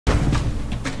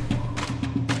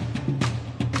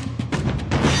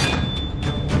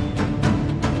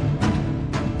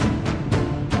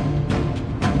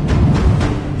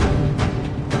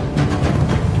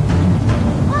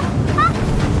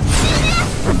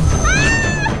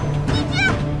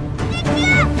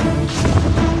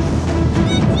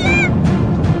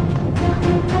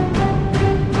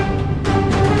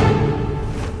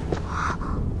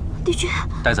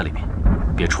待在里面，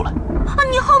别出来。啊，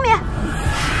你后面！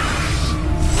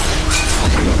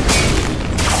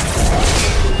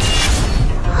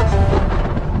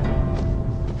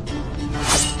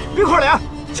冰块脸，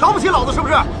瞧不起老子是不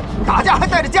是？打架还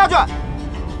带着家眷！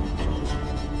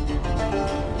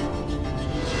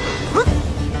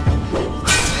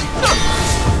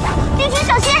帝君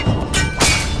小心！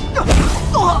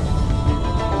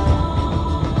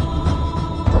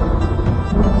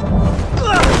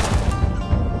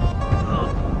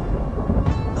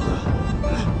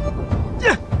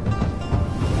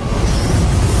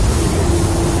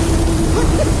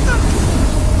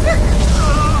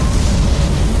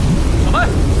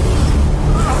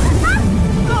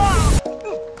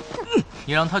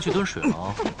你让他去蹲水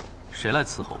牢，谁来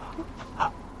伺候我？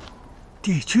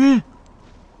帝君，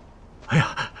哎呀，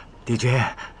帝君，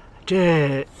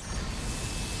这，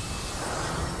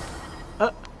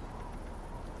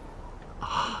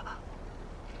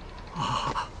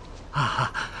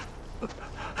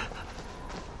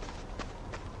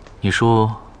你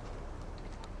说，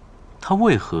他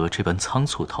为何这般仓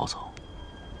促逃走？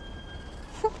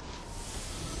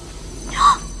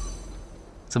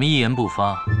怎么一言不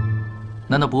发？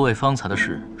难道不为方才的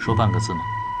事说半个字吗？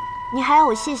你还要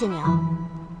我谢谢你啊？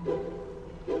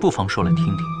不妨说来听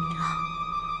听。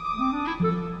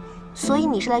所以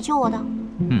你是来救我的？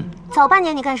嗯。早半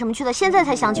年你干什么去了？现在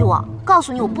才想起我？告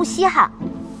诉你，我不稀罕。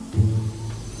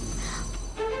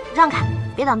让开，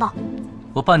别挡道。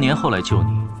我半年后来救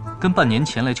你，跟半年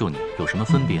前来救你有什么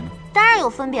分别呢？当然有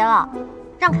分别了。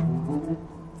让开。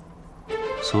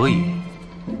所以，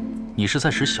你是在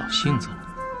使小性子了？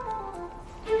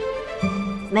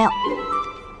没有。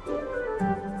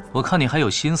我看你还有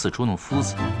心思捉弄夫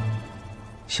子，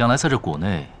想来在这谷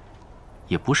内，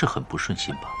也不是很不顺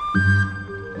心吧？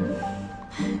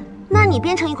那你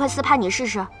变成一块丝帕，你试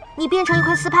试。你变成一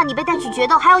块丝帕，你被带去决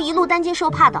斗，还要一路担惊受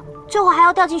怕的，最后还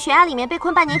要掉进悬崖里面被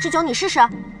困半年之久，你试试。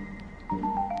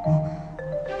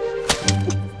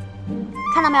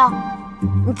看到没有？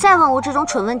你再问我这种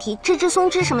蠢问题，这只松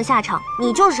枝什么下场，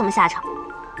你就是什么下场。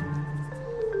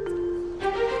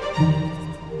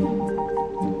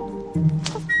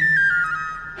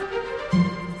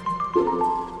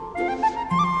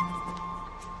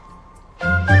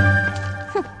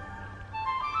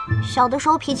小的时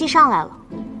候脾气上来了，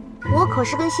我可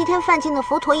是跟西天犯境的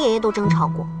佛陀爷爷都争吵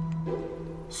过。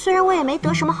虽然我也没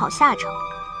得什么好下场，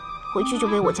回去就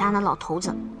被我家那老头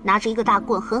子拿着一个大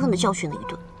棍狠狠地教训了一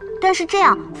顿。但是这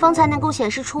样方才能够显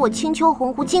示出我青丘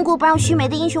鸿鹄、巾帼不让须眉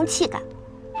的英雄气概。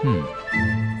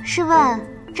试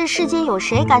问这世间有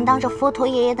谁敢当着佛陀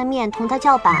爷爷的面同他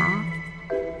叫板啊？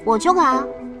我就敢啊！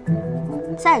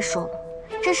再说了，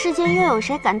这世间又有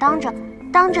谁敢当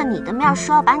着你的面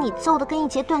说要把你揍得跟一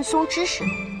截断松枝似的？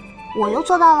我又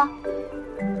做到了。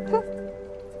哼！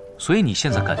所以你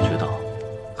现在感觉到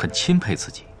很钦佩自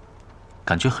己，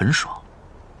感觉很爽，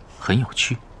很有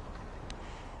趣。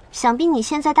想必你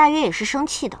现在大约也是生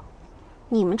气的。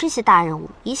你们这些大人物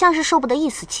一向是受不得一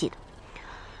丝气的。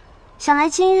想来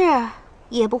今日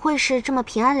也不会是这么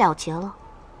平安了结了。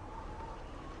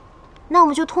那我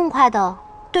们就痛快的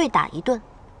对打一顿，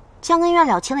将恩怨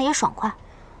了结了也爽快。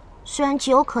虽然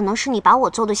极有可能是你把我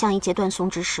揍得像一截断松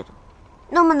枝似的，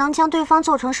那么能将对方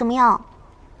揍成什么样，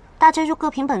大家就各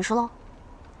凭本事喽。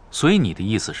所以你的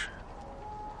意思是，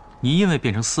你因为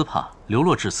变成丝帕流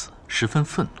落至此，十分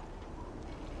愤怒。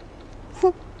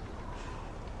哼！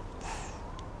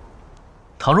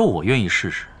倘若我愿意试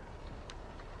试，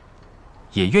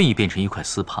也愿意变成一块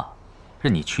丝帕，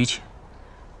任你驱遣，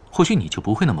或许你就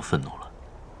不会那么愤怒了。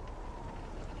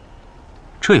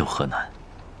这有何难？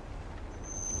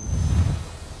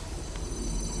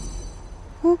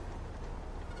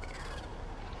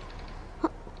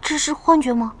这是幻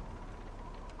觉吗？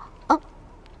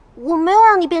我没有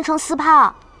让你变成丝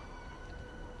帕。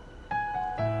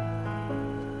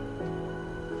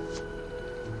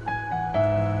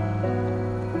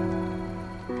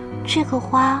这个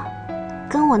花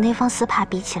跟我那方丝帕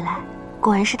比起来，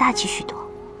果然是大气许多。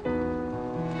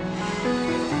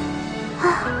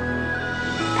啊，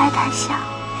白檀香。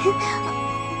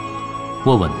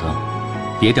握稳的，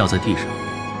别掉在地上，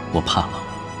我怕了。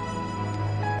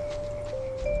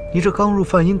你这刚入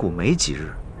梵音谷没几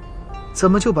日，怎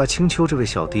么就把青丘这位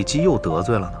小地基又得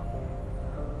罪了呢？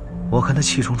我看他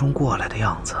气冲冲过来的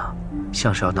样子，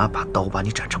像是要拿把刀把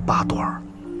你斩成8段。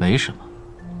没什么，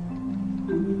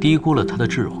低估了他的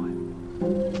智慧。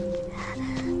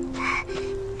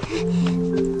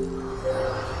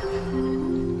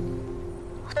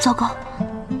糟糕，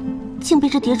竟被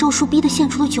这叠咒术逼得现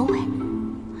出了9尾，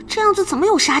这样子怎么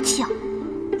有杀气啊？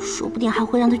说不定还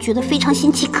会让他觉得非常新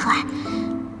奇可爱。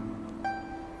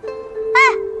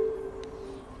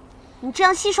你这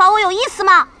样戏耍我有意思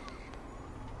吗？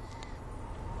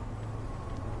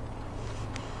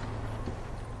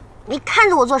你看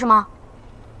着我做什么？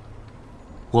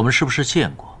我们是不是见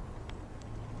过？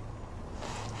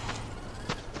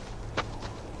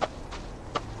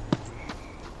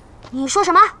你说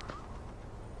什么？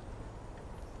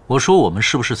我说我们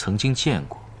是不是曾经见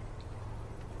过？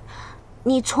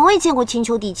你从未见过青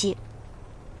丘帝姬。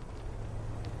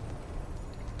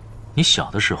你小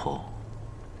的时候，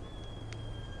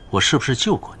我是不是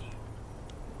救过你？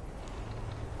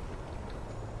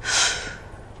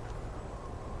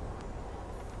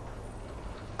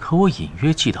可我隐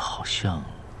约记得好像……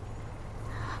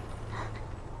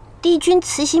帝君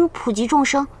慈心普及众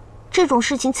生，这种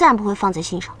事情自然不会放在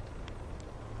心上。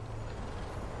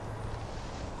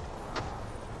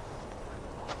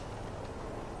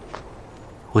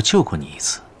我救过你一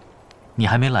次，你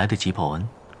还没来得及报恩；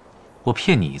我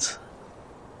骗你一次，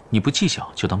你不计较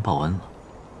就当报恩了。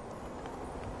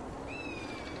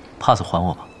帕子还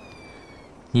我吧，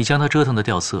你将它折腾的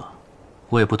掉色，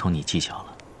我也不同你计较了。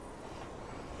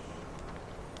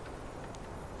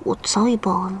我早已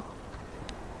报恩了。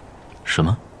什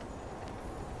么？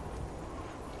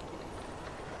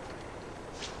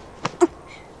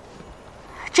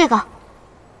这个，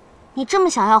你这么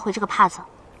想要回这个帕子，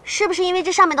是不是因为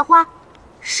这上面的花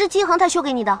是姬恒他绣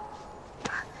给你的？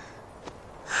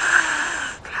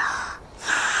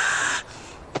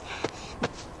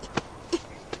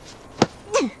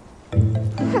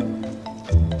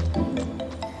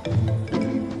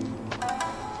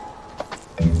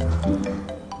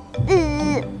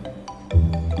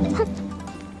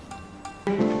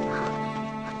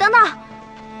等等，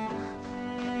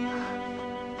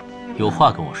有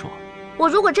话跟我说。我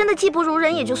如果真的技不如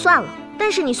人也就算了，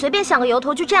但是你随便想个由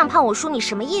头就这样判我输，你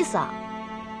什么意思啊？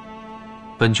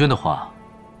本娟的话，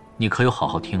你可有好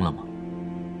好听了吗？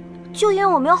就因为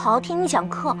我没有好好听你讲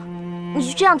课，你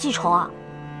就这样记仇啊？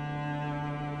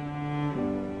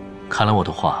看来我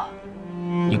的话，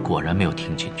你果然没有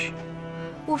听进去。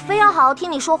我非要好好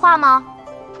听你说话吗？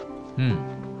嗯，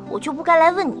我就不该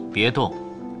来问你。别动。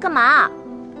干嘛？